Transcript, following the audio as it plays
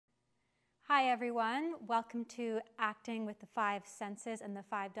Hi everyone, welcome to Acting with the 5 Senses and the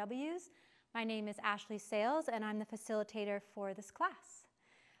 5 W's. My name is Ashlee Sales and I'm the facilitator for this class.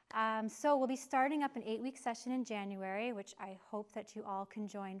 So we'll be starting up an 8-week session in January, which I hope that you all can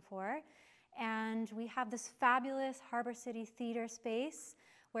join for. And we have this fabulous Harbor City Theater space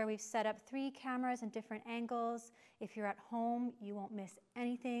where we've set up 3 cameras in different angles. If you're at home, you won't miss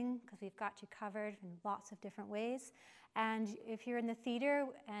anything because we've got you covered in lots of different ways. And if you're in the theater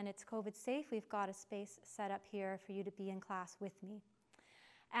and it's COVID safe, we've got a space set up here for you to be in class with me.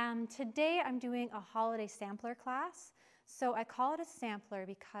 Today I'm doing a holiday sampler class. So I call it a sampler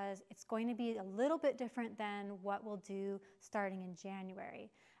because it's going to be a little bit different than what we'll do starting in January.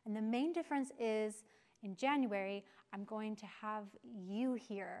 And the main difference is in January, I'm going to have you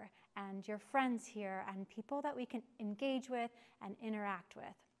here and your friends here and people that we can engage with and interact with.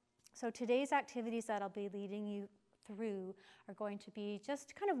 So today's activities that I'll be leading you through are going to be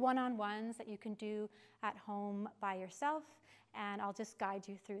just kind of one-on-ones that you can do at home by yourself, and I'll just guide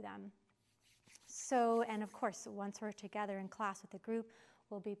you through them. So, and of course, once we're together in class with a group,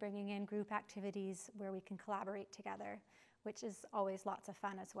 we'll be bringing in group activities where we can collaborate together, which is always lots of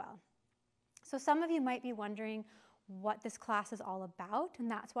fun as well. So some of you might be wondering what this class is all about, and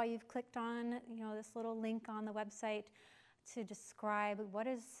that's why you've clicked on, this little link on the website to describe what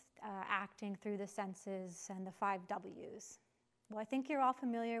is acting through the senses and the 5 W's. Well, I think you're all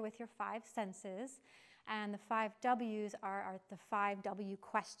familiar with your 5 senses, and the 5 W's are the 5 W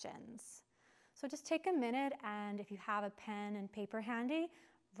questions. So just take a minute, and if you have a pen and paper handy,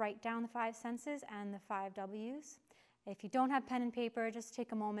 write down the 5 senses and the 5 W's. If you don't have pen and paper, just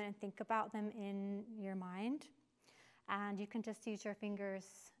take a moment and think about them in your mind. And you can just use your fingers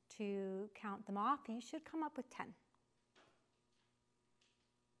to count them off. You should come up with 10.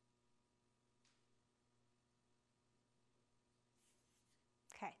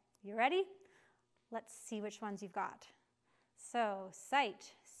 Okay, you ready? Let's see which ones you've got. So,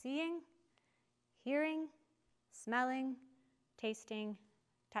 sight, seeing, hearing, smelling, tasting,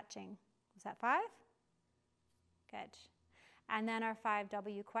 touching. Was that 5? Good. And then our 5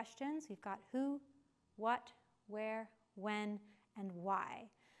 W questions. We've got who, what, where, when, and why.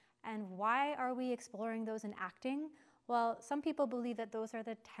 And why are we exploring those in acting? Well, some people believe that those are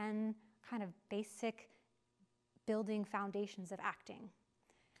the 10 kind of basic building foundations of acting.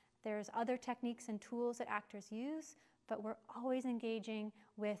 There's other techniques and tools that actors use, but we're always engaging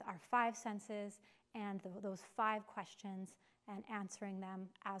with our 5 senses and those 5 questions and answering them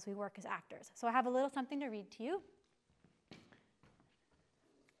as we work as actors. So I have a little something to read to you.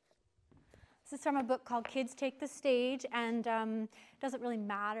 This is from a book called Kids Take the Stage, and it doesn't really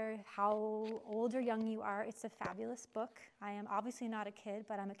matter how old or young you are. It's a fabulous book. I am obviously not a kid,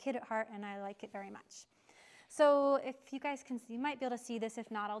 but I'm a kid at heart, and I like it very much. So if you guys can see, you might be able to see this.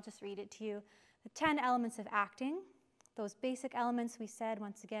 If not, I'll just read it to you. The 10 elements of acting, those basic elements we said,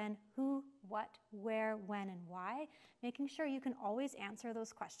 once again, who, what, where, when, and why, making sure you can always answer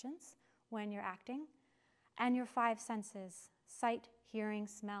those questions when you're acting, and your 5 senses, sight, hearing,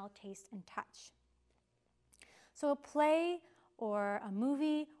 smell, taste, and touch. So a play or a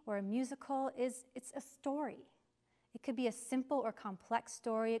movie or a musical it's a story. It could be a simple or complex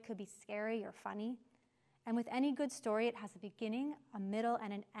story. It could be scary or funny. And with any good story, it has a beginning, a middle,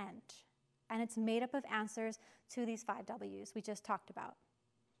 and an end. And it's made up of answers to these 5 W's we just talked about.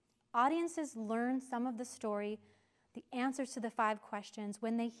 Audiences learn some of the story, the answers to the 5 questions,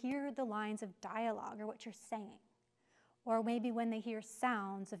 when they hear the lines of dialogue or what you're saying. Or maybe when they hear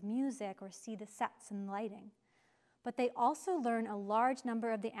sounds of music or see the sets and lighting. But they also learn a large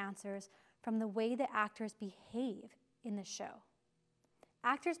number of the answers from the way the actors behave in the show.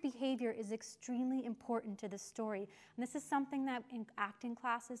 Actors' behavior is extremely important to the story, and this is something that in acting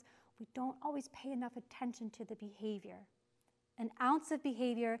classes we don't always pay enough attention to the behavior. An ounce of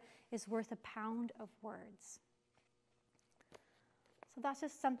behavior is worth a pound of words. So that's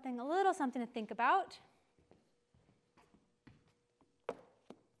just a little something to think about.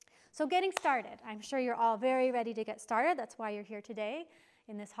 So getting started, I'm sure you're all very ready to get started. That's why you're here today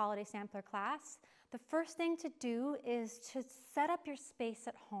in this holiday sampler class. The first thing to do is to set up your space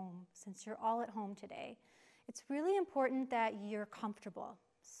at home, since you're all at home today. It's really important that you're comfortable.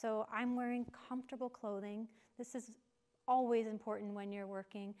 So I'm wearing comfortable clothing. This is always important when you're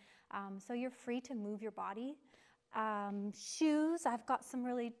working. So you're free to move your body. Shoes, I've got some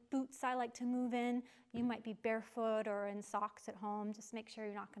really boots I like to move in. You might be barefoot or in socks at home. Just make sure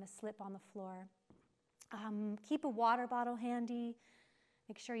you're not going to slip on the floor. Keep a water bottle handy.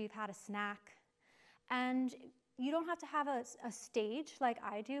 Make sure you've had a snack. And you don't have to have a stage like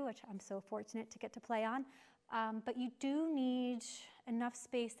I do, which I'm so fortunate to get to play on. But you do need enough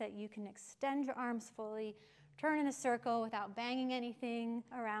space that you can extend your arms fully, turn in a circle without banging anything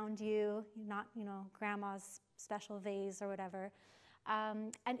around you, not, grandma's special vase or whatever.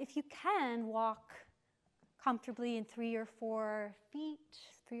 And if you can, walk comfortably in 3 or 4 feet,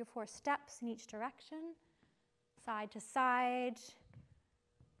 3 or 4 steps in each direction, side to side,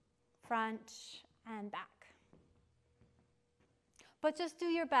 front and back. But just do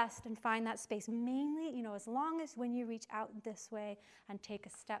your best and find that space. Mainly, as long as when you reach out this way and take a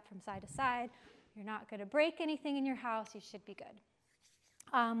step from side to side, you're not going to break anything in your house, you should be good.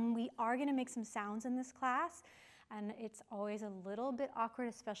 We are going to make some sounds in this class, and it's always a little bit awkward,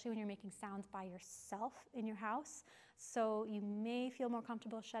 especially when you're making sounds by yourself in your house. So you may feel more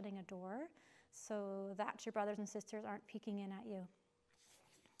comfortable shutting a door so that your brothers and sisters aren't peeking in at you.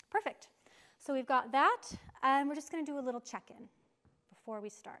 Perfect. So we've got that, and we're just going to do a little check-in before we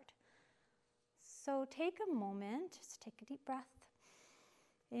start. So take a moment, just take a deep breath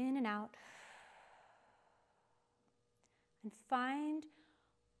in and out, and find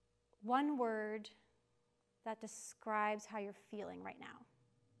one word that describes how you're feeling right now.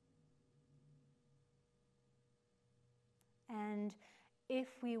 And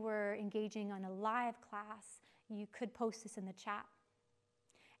if we were engaging on a live class, you could post this in the chat,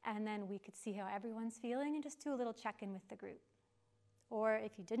 and then we could see how everyone's feeling and just do a little check-in with the group. Or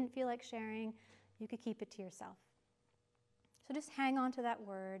if you didn't feel like sharing, you could keep it to yourself. So just hang on to that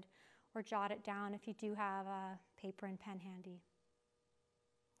word or jot it down if you do have a paper and pen handy.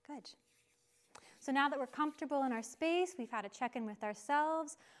 Good. So now that we're comfortable in our space, we've had a check-in with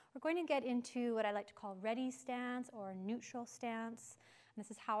ourselves, we're going to get into what I like to call ready stance or neutral stance. And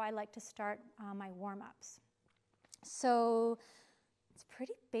this is how I like to start my warm-ups. So it's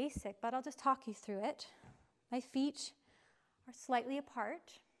pretty basic, but I'll just talk you through it. My feet are slightly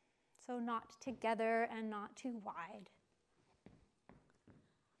apart, so not together and not too wide.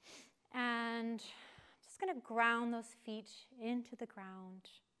 And I'm just going to ground those feet into the ground.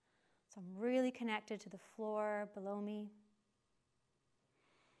 So I'm really connected to the floor below me.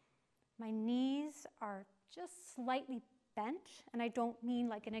 My knees are just slightly bent, and I don't mean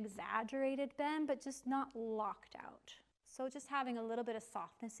like an exaggerated bend, but just not locked out. So just having a little bit of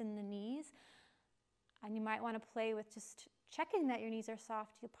softness in the knees. And you might want to play with just checking that your knees are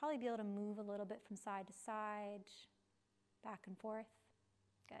soft. You'll probably be able to move a little bit from side to side, back and forth.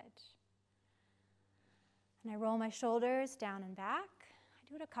 Good. And I roll my shoulders down and back. I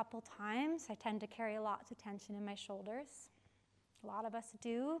do it a couple times. I tend to carry lots of tension in my shoulders. A lot of us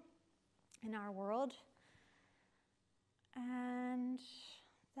do in our world. And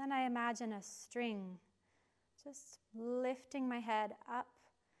then I imagine a string just lifting my head up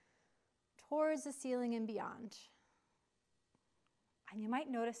towards the ceiling and beyond. And you might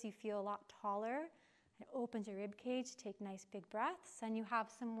notice you feel a lot taller. It opens your rib cage, take nice big breaths, and you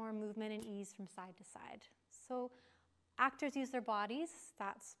have some more movement and ease from side to side. So actors use their bodies.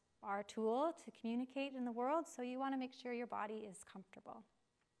 That's our tool to communicate in the world. So you want to make sure your body is comfortable.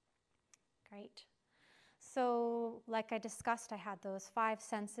 Great. So like I discussed, I had those 5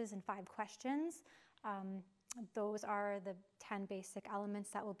 senses and 5 questions. Those are the 10 basic elements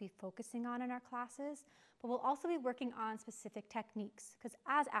that we'll be focusing on in our classes. But we'll also be working on specific techniques, because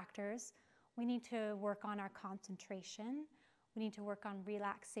as actors, we need to work on our concentration. We need to work on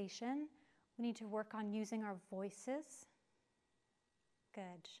relaxation. We need to work on using our voices.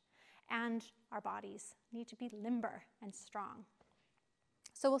 Good. And our bodies need to be limber and strong.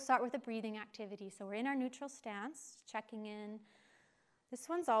 So we'll start with a breathing activity. So we're in our neutral stance, checking in. This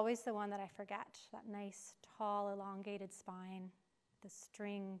one's always the one that I forget, that nice, tall, elongated spine, the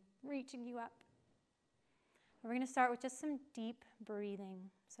string reaching you up. We're going to start with just some deep breathing.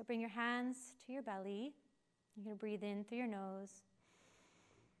 So bring your hands to your belly. You're going to breathe in through your nose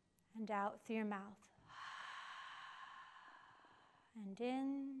and out through your mouth. And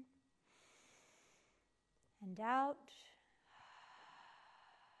in and out.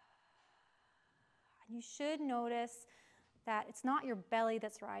 And you should notice that it's not your belly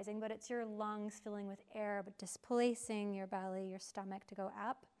that's rising, but it's your lungs filling with air, but displacing your belly, your stomach to go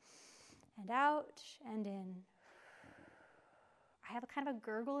up and out and in. I have a kind of a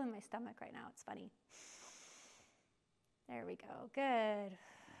gurgle in my stomach right now. It's funny. There we go. Good.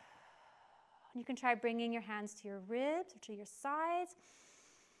 You can try bringing your hands to your ribs or to your sides,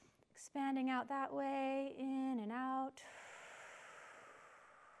 expanding out that way, in and out.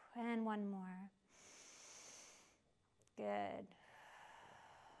 And one more. Good.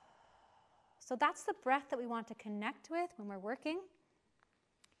 So that's the breath that we want to connect with when we're working.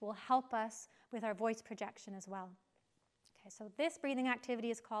 It will help us with our voice projection as well. Okay, so this breathing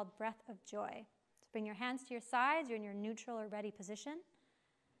activity is called breath of joy. So Bring your hands to your sides. You're in your neutral or ready position.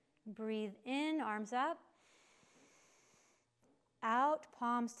 Breathe in, arms up. Out,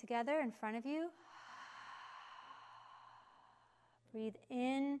 palms together in front of you. Breathe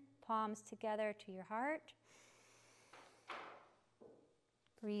in, palms together to your heart.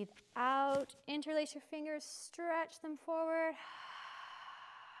 Breathe out, interlace your fingers, stretch them forward.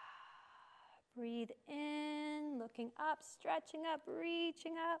 Breathe in, looking up, stretching up,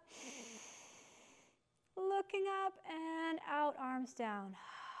 reaching up. Looking up and out, arms down.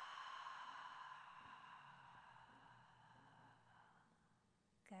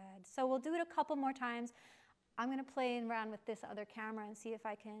 Good. So we'll do it a couple more times. I'm going to play around with this other camera and see if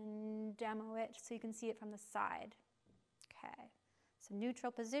I can demo it so you can see it from the side. Okay. So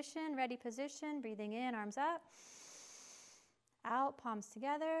neutral position, ready position, breathing in, arms up. Out, palms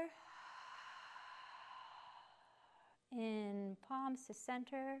together. In, palms to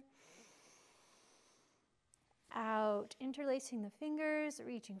center. Out, interlacing the fingers,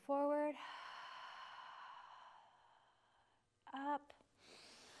 reaching forward. Up.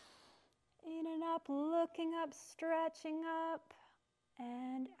 In and up, looking up, stretching up,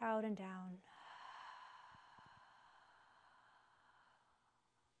 and out and down.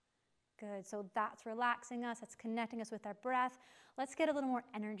 Good, so that's relaxing us, that's connecting us with our breath. Let's get a little more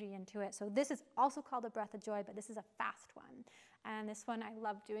energy into it. So this is also called a breath of joy, but this is a fast one. And this one I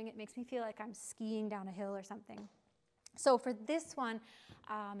love doing. It makes me feel like I'm skiing down a hill or something. So for this one,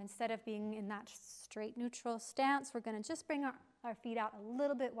 instead of being in that straight neutral stance, we're going to just bring our feet out a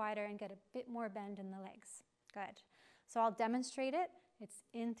little bit wider and get a bit more bend in the legs. Good. So I'll demonstrate it. It's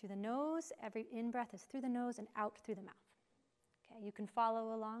in through the nose. Every in-breath is through the nose and out through the mouth. Okay, you can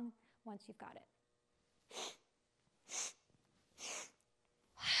follow along once you've got it.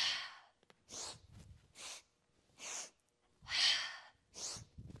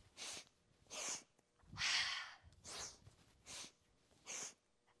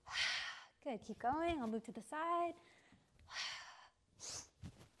 Good, keep going. I'll move to the side.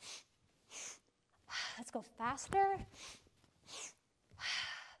 Let's go faster.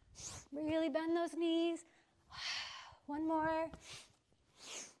 Really bend those knees. One more.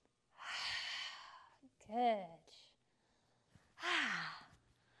 Good.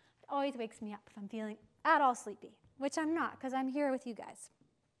 It always wakes me up if I'm feeling at all sleepy, which I'm not because I'm here with you guys.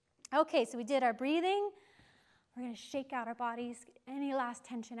 Okay, so we did our breathing. We're going to shake out our bodies, get any last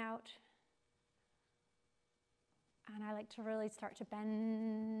tension out. And I like to really start to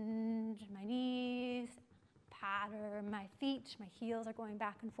bend my knees, patter my feet. My heels are going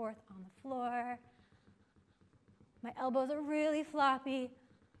back and forth on the floor. My elbows are really floppy.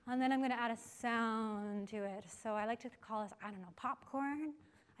 And then I'm going to add a sound to it. So I like to call this, I don't know, popcorn.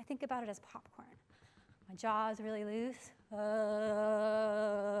 I think about it as popcorn. My jaw is really loose. And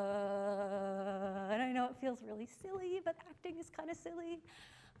I know it feels really silly, but acting is kind of silly.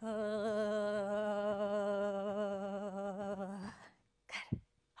 Good.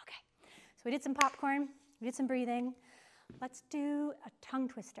 Okay. So we did some popcorn. We did some breathing. Let's do a tongue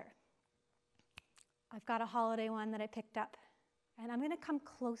twister. I've got a holiday one that I picked up. And I'm going to come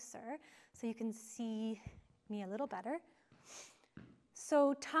closer so you can see me a little better.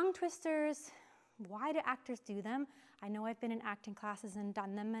 So tongue twisters, why do actors do them? I know I've been in acting classes and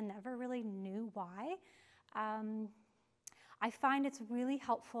done them and never really knew why. I find it's really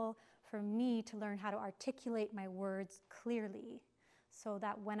helpful for me to learn how to articulate my words clearly so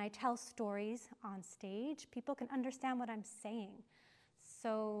that when I tell stories on stage, people can understand what I'm saying.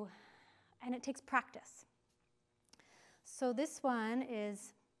 So, and it takes practice. So this one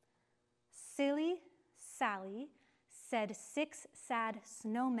is, Silly Sally said 6 sad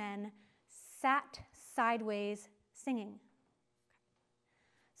snowmen sat sideways singing.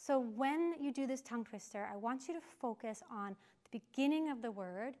 So when you do this tongue twister, I want you to focus on the beginning of the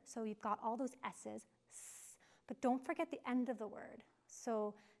word. So you've got all those S's, but don't forget the end of the word.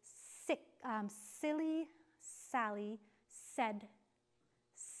 So Silly Sally said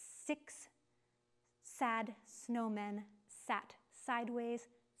 6 sad snowmen sat sideways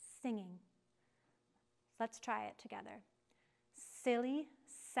singing. Let's try it together. Silly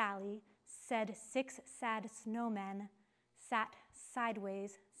Sally said 6 sad snowmen sat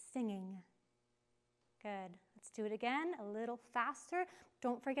sideways singing. Good. Let's do it again, a little faster.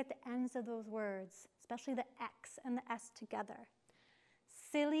 Don't forget the ends of those words, especially the X and the S together.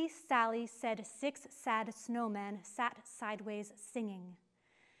 Silly Sally said 6 sad snowmen sat sideways singing.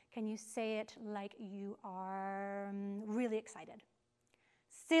 Can you say it like you are really excited?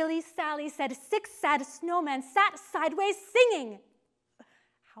 Silly Sally said 6 sad snowmen sat sideways singing.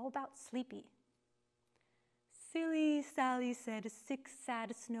 How about sleepy? Silly Sally said 6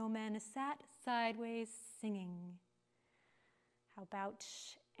 sad snowmen sat Sideways singing. How about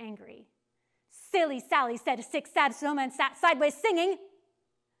angry? Silly Sally said to six sad snowmen sat sideways singing.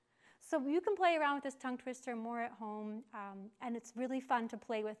 So you can play around with this tongue twister more at home, and it's really fun to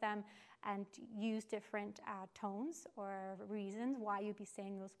play with them and use different tones or reasons why you'd be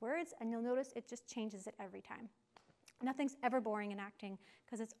saying those words, and you'll notice it just changes it every time. Nothing's ever boring in acting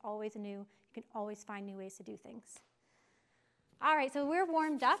because it's always new. You can always find new ways to do things. All right, so we're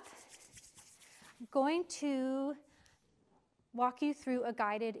warmed up. I'm going to walk you through a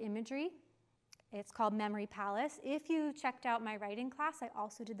guided imagery. It's called Memory Palace. If you checked out my writing class, I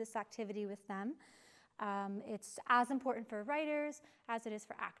also did this activity with them. It's as important for writers as it is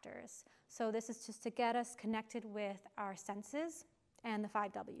for actors. So this is just to get us connected with our senses and the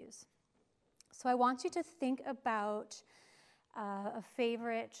 5 W's. So I want you to think about a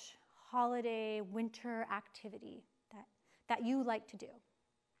favorite holiday winter activity that you like to do.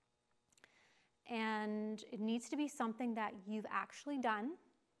 And it needs to be something that you've actually done.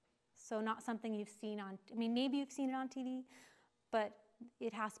 So not something you've seen on, maybe you've seen it on TV, but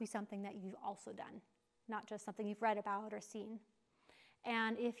it has to be something that you've also done, not just something you've read about or seen.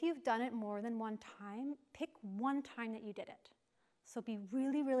 And if you've done it more than one time, pick one time that you did it. So be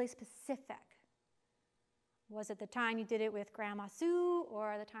really, really specific. Was it the time you did it with Grandma Sue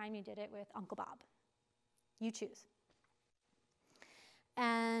or the time you did it with Uncle Bob? You choose.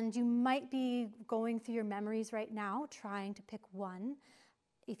 And you might be going through your memories right now, trying to pick one.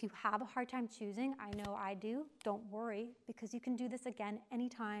 If you have a hard time choosing, I know I do, don't worry, because you can do this again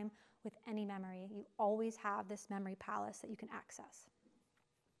anytime with any memory. You always have this memory palace that you can access.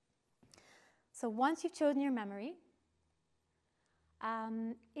 So once you've chosen your memory,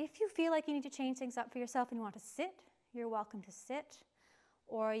 if you feel like you need to change things up for yourself and you want to sit, you're welcome to sit,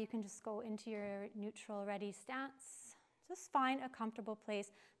 or you can just go into your neutral ready stance. Just find a comfortable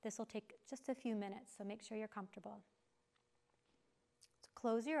place. This will take just a few minutes, so make sure you're comfortable. So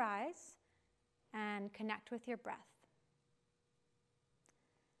close your eyes and connect with your breath.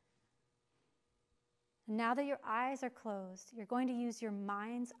 And now that your eyes are closed, you're going to use your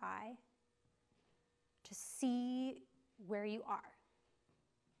mind's eye to see where you are.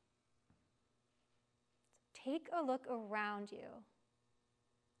 So take a look around you.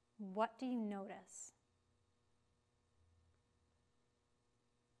 What do you notice?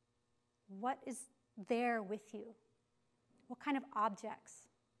 What is there with you? What kind of objects?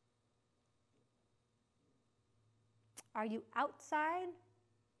 Are you outside?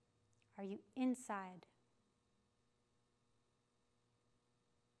 Are you inside?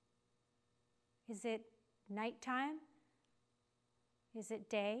 Is it nighttime? Is it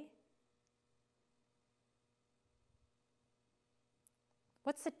day?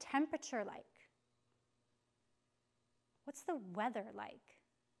 What's the temperature like? What's the weather like?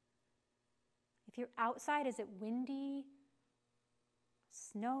 If you're outside, is it windy?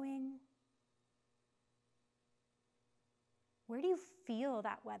 Snowing? Where do you feel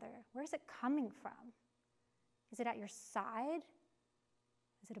that weather? Where is it coming from? Is it at your side?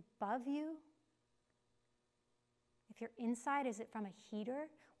 Is it above you? If you're inside, is it from a heater?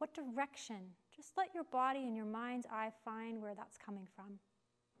 What direction? Just let your body and your mind's eye find where that's coming from.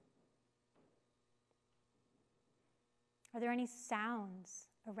 Are there any sounds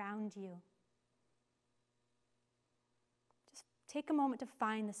around you? Just take a moment to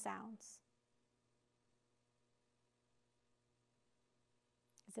find the sounds.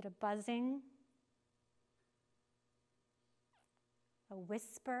 Is it a buzzing? A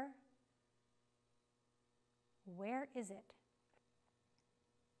whisper? Where is it?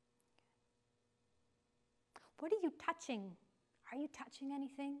 What are you touching? Are you touching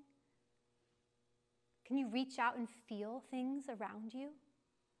anything? Can you reach out and feel things around you?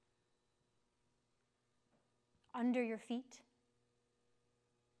 Under your feet?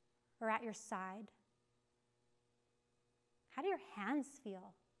 Or at your side? How do your hands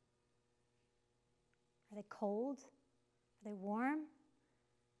feel? Are they cold? Are they warm?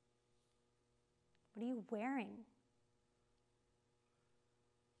 What are you wearing?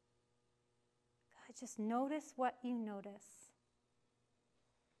 God, just notice what you notice.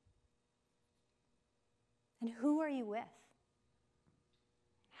 And who are you with?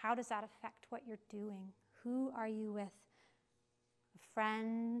 How does that affect what you're doing? Who are you with? A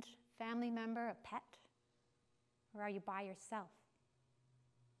friend, family member, a pet? Or are you by yourself?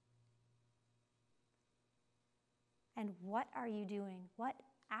 And what are you doing? What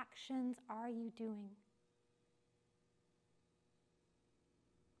actions are you doing?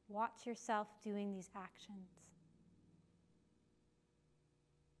 Watch yourself doing these actions.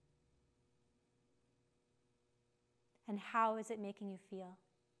 And how is it making you feel?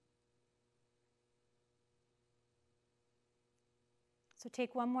 So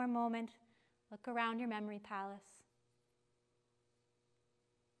take one more moment, look around your memory palace.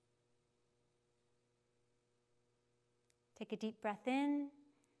 Take a deep breath in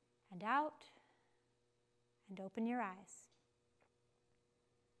and out, and open your eyes.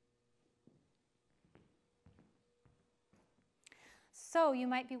 So you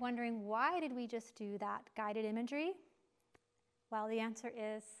might be wondering, why did we just do that guided imagery? Well, the answer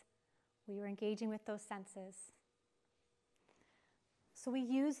is we were engaging with those senses. So we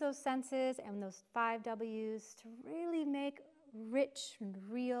use those senses and those 5 W's to really make rich and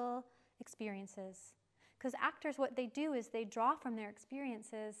real experiences. Because actors, what they do is they draw from their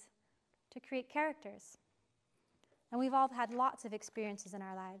experiences to create characters. And we've all had lots of experiences in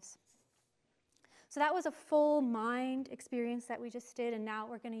our lives. So that was a full mind experience that we just did, and now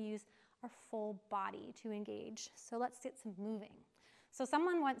we're going to use our full body to engage. So let's get some moving. So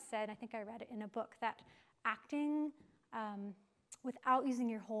someone once said, I think I read it in a book, that acting without using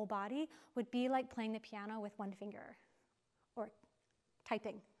your whole body would be like playing the piano with one finger or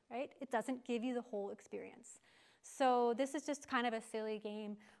typing, right? It doesn't give you the whole experience. So this is just kind of a silly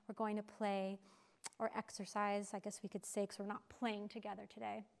game we're going to play, or exercise, I guess we could say, because we're not playing together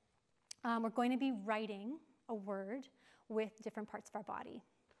today. We're going to be writing a word with different parts of our body.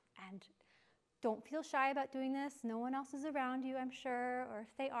 And don't feel shy about doing this. No one else is around you, I'm sure, or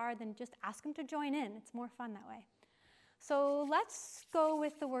if they are, then just ask them to join in. It's more fun that way. So let's go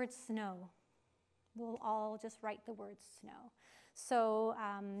with the word snow. We'll all just write the word snow. So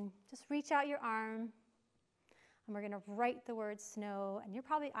just reach out your arm, and we're going to write the word snow. And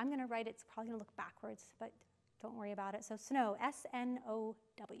I'm going to write it. It's probably going to look backwards, but don't worry about it. So snow,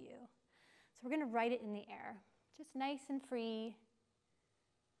 S-N-O-W. So we're going to write it in the air, just nice and free.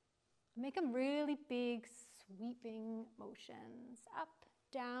 Make them really big, sweeping motions, up,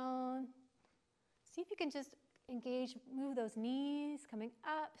 down. See if you can just engage, move those knees, coming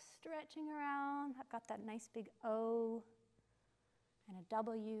up, stretching around. I've got that nice big O and a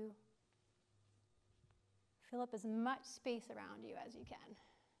W. Fill up as much space around you as you can.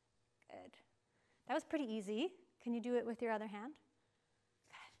 Good. That was pretty easy. Can you do it with your other hand?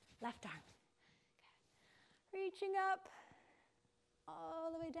 Good. Left arm. Good. Reaching up,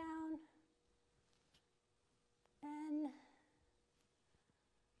 all the way down. And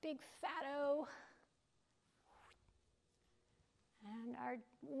big fat O. And our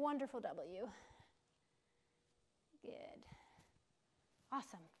wonderful W. Good.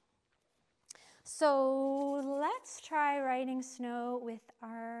 Awesome. So let's try writing snow with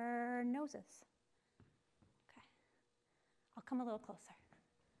our noses. Okay. I'll come a little closer. Okay.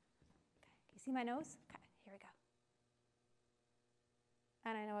 Can you see my nose? Okay, here we go.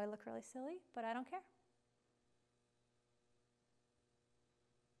 And I know I look really silly, but I don't care.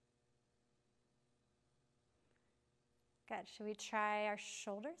 Good. Should we try our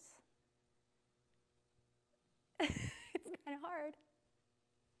shoulders? It's kind of hard.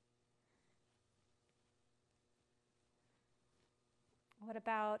 What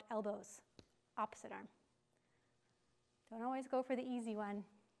about elbows? Opposite arm. Don't always go for the easy one.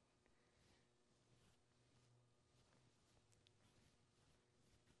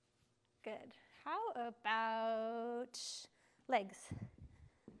 Good. How about legs?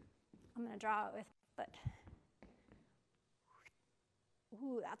 I'm going to draw it with foot.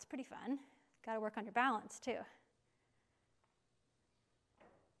 Ooh, that's pretty fun. Got to work on your balance too.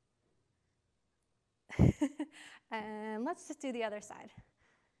 And let's just do the other side.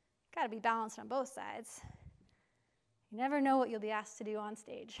 Got to be balanced on both sides. You never know what you'll be asked to do on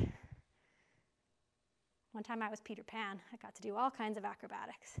stage. One time I was Peter Pan. I got to do all kinds of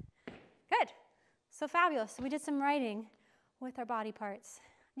acrobatics. Good. So fabulous. So we did some writing with our body parts.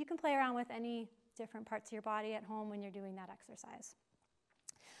 You can play around with any different parts of your body at home when you're doing that exercise.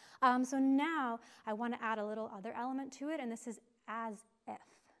 So now I want to add a little other element to it, and this is as if.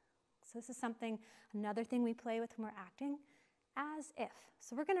 So this is another thing we play with when we're acting, as if.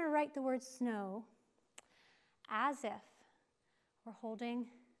 So we're going to write the word snow as if we're holding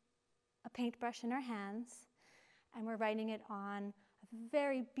a paintbrush in our hands, and we're writing it on a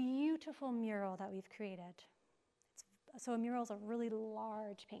very beautiful mural that we've created. So a mural is a really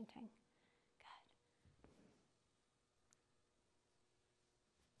large painting.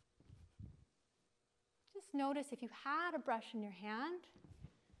 Just notice if you had a brush in your hand,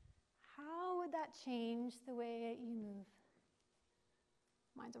 how would that change the way you move?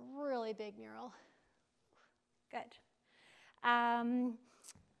 Mine's a really big mural. Good.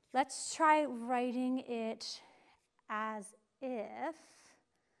 Let's try writing it as if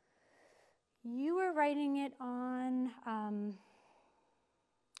you were writing it on,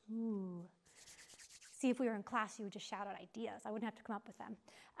 See, if we were in class, you would just shout out ideas. I wouldn't have to come up with them.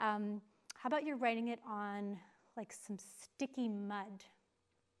 How about you're writing it on like some sticky mud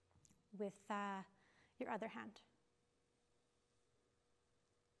with your other hand?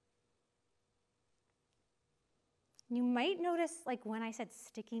 You might notice, like when I said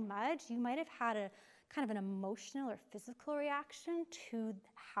sticky mud, you might have had a kind of an emotional or physical reaction to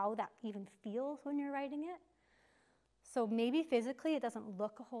how that even feels when you're writing it. So maybe physically it doesn't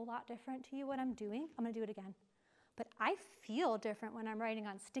look a whole lot different to you what I'm doing. I'm going to do it again. But I feel different when I'm writing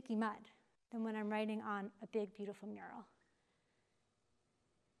on sticky mud than when I'm writing on a big, beautiful mural.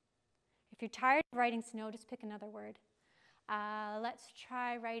 If you're tired of writing snow, just pick another word. Let's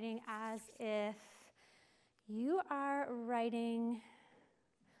try writing as if you are writing,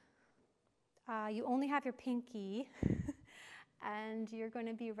 you only have your pinky, and you're going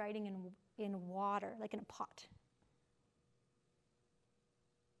to be writing in water, like in a pot.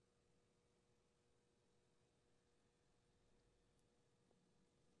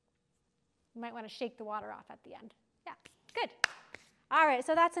 You might want to shake the water off at the end. Yeah, good. All right,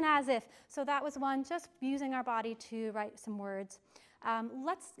 so that's an as if. So that was one, just using our body to write some words.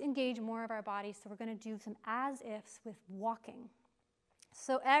 Let's engage more of our body, so we're going to do some as-ifs with walking.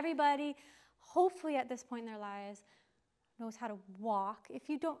 So everybody, hopefully at this point in their lives, knows how to walk. If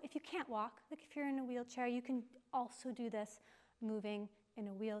you can't walk, like if you're in a wheelchair, you can also do this moving in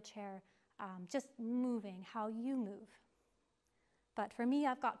a wheelchair, just moving how you move. But for me,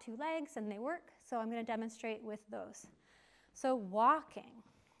 I've got 2 legs and they work, so I'm going to demonstrate with those. So walking.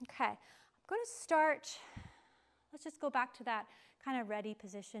 Okay, I'm going to start, let's just go back to that kind of ready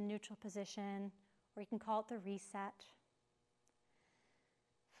position, neutral position, or you can call it the reset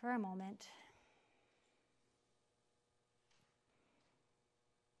for a moment.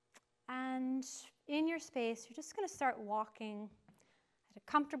 And in your space, you're just going to start walking at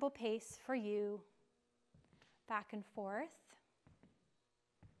a comfortable pace for you, back and forth.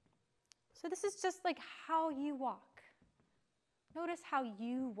 So this is just like how you walk. Notice how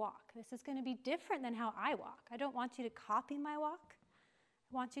you walk. This is going to be different than how I walk. I don't want you to copy my walk.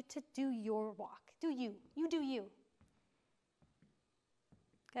 I want you to do your walk. Do you. You do you.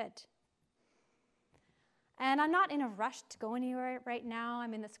 Good. And I'm not in a rush to go anywhere right now.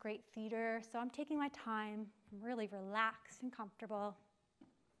 I'm in this great theater, so I'm taking my time. I'm really relaxed and comfortable.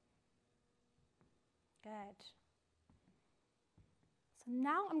 Good. So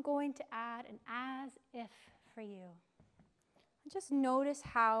now I'm going to add an as-if for you. Just notice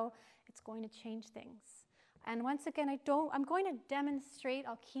how it's going to change things. And once again, I'm going to demonstrate,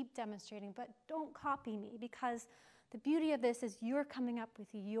 I'll keep demonstrating, but don't copy me, because the beauty of this is you're coming up with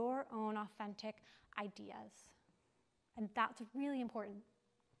your own authentic ideas. And that's really important.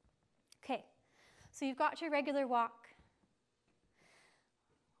 Okay, so you've got your regular walk.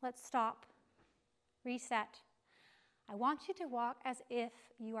 Let's stop, reset. I want you to walk as if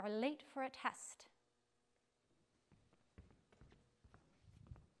you are late for a test.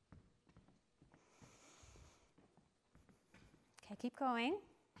 Okay, keep going.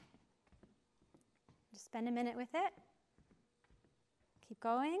 Just spend a minute with it. Keep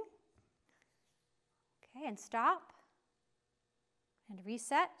going. Okay, and stop. And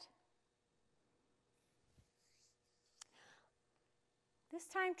reset. This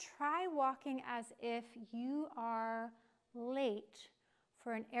time, try walking as if you are late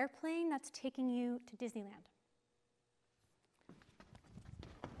for an airplane that's taking you to Disneyland.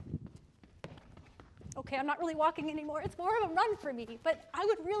 Okay, I'm not really walking anymore. It's more of a run for me, but I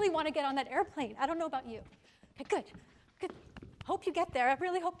would really want to get on that airplane. I don't know about you. Okay, good, good. Hope you get there. I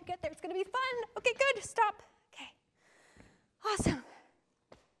really hope you get there. It's going to be fun. Okay, good. Stop. Okay. Awesome.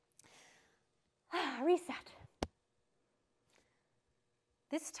 Reset.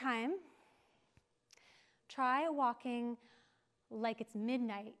 This time, try walking like it's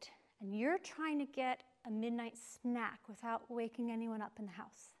midnight and you're trying to get a midnight snack without waking anyone up in the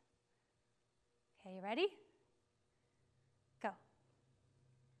house. Okay, you ready? Go.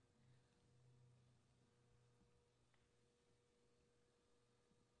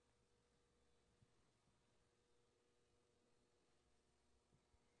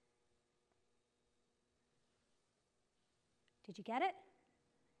 Did you get it?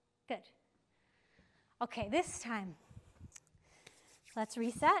 Good. Okay, this time, let's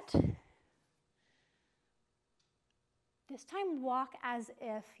reset. This time, walk as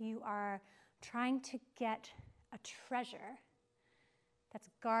if you are trying to get a treasure that's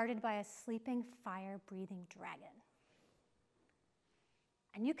guarded by a sleeping, fire-breathing dragon.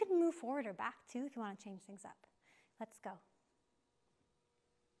 And you can move forward or back too if you want to change things up. Let's go.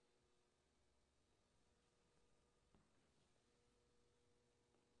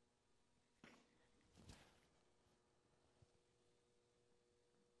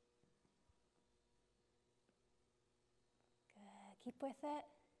 Keep with it.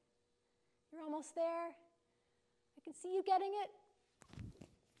 You're almost there. I can see you getting it.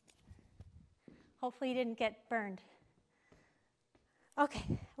 Hopefully you didn't get burned.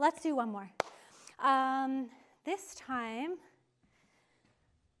 Okay, let's do one more. This time,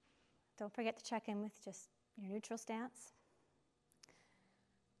 don't forget to check in with just your neutral stance.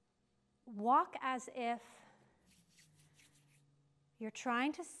 Walk as if you're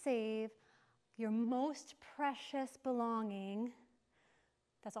trying to save your most precious belonging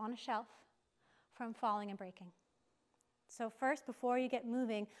that's on a shelf from falling and breaking. So first, before you get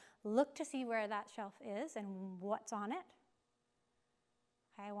moving, look to see where that shelf is and what's on it.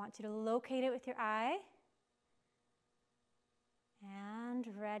 Okay, I want you to locate it with your eye. And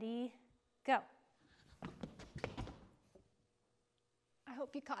ready, go. I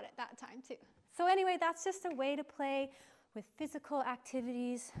hope you caught it that time too. So anyway, that's just a way to play with physical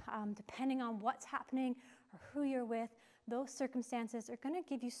activities, depending on what's happening or who you're with. Those circumstances are going to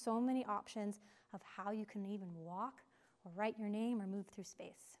give you so many options of how you can even walk or write your name or move through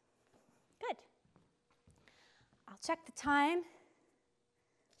space. Good. I'll check the time.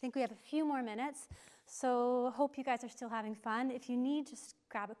 I think we have a few more minutes, so hope you guys are still having fun. If you need, just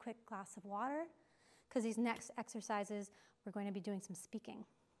grab a quick glass of water, because these next exercises, we're going to be doing some speaking.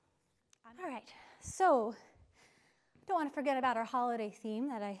 All right, so don't want to forget about our holiday theme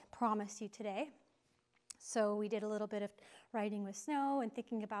that I promised you today. So we did a little bit of writing with snow and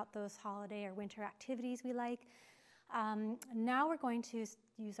thinking about those holiday or winter activities we like. Now we're going to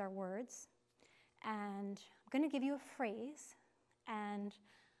use our words, and I'm going to give you a phrase, and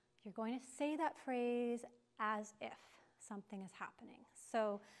you're going to say that phrase as if something is happening.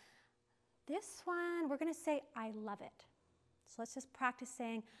 So this one, we're going to say, I love it. So let's just practice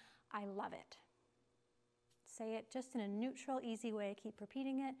saying, I love it. Say it just in a neutral, easy way. Keep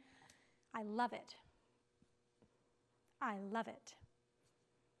repeating it. I love it. I love it.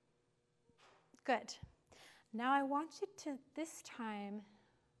 Good. Now I want you to, this time,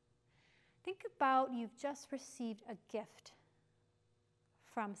 think about you've just received a gift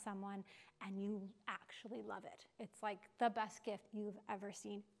from someone and you actually love it. It's like the best gift you've ever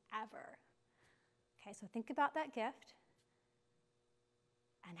seen, ever. Okay, so think about that gift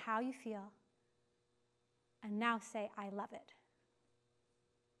and how you feel. And now say, I love it.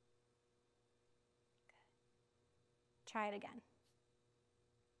 Good. Try it again.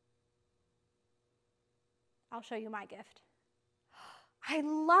 I'll show you my gift. I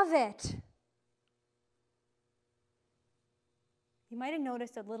love it. You might have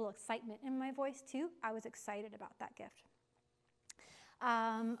noticed a little excitement in my voice too. I was excited about that gift.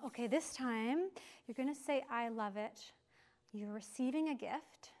 Okay, this time you're going to say, I love it. You're receiving a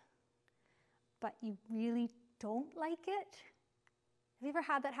gift, but you really don't like it. Have you ever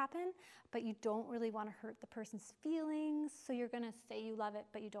had that happen? But you don't really want to hurt the person's feelings, so you're going to say you love it,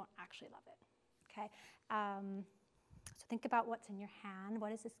 but you don't actually love it. Okay? So think about what's in your hand.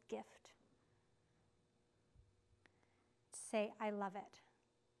 What is this gift? Say, I love it,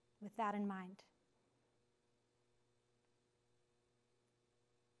 with that in mind.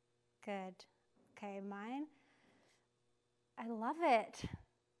 Good. Okay, mine. I love it.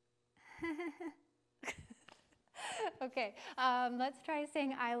 Okay, let's try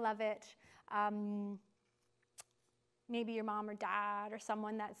saying I love it. Maybe your mom or dad or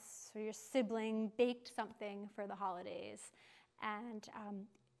someone or your sibling baked something for the holidays, and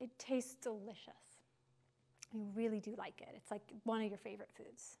it tastes delicious. You really do like it. It's like one of your favorite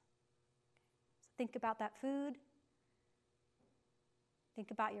foods. So think about that food.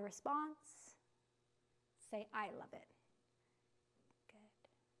 Think about your response. Say, I love it. Good.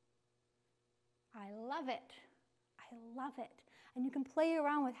 I love it. I love it. And you can play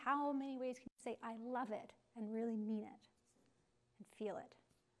around with how many ways you can say, I love it, and really mean it and feel it.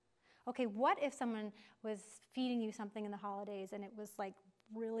 Okay, what if someone was feeding you something in the holidays and it was like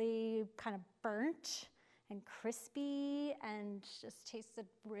really kind of burnt and crispy and just tasted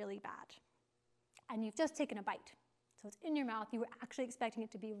really bad? And you've just taken a bite. So it's in your mouth. You were actually expecting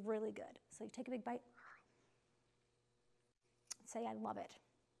it to be really good. So you take a big bite. Say, I love it.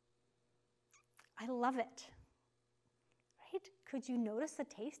 I love it. Right? Could you notice the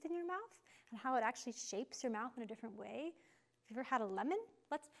taste in your mouth and how it actually shapes your mouth in a different way? Have you ever had a lemon?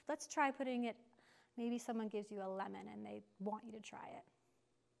 Let's try putting it, maybe someone gives you a lemon and they want you to try it.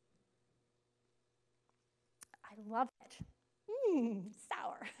 I love it.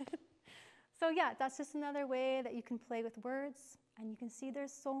 Sour. So yeah, that's just another way that you can play with words, and you can see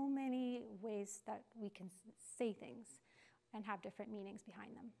there's so many ways that we can say things and have different meanings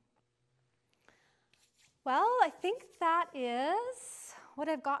behind them. Well, I think that is what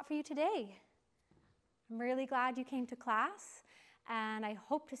I've got for you today. I'm really glad you came to class, and I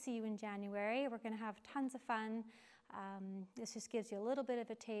hope to see you in January. We're going to have tons of fun. This just gives you a little bit of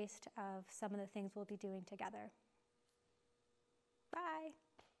a taste of some of the things we'll be doing together. Bye.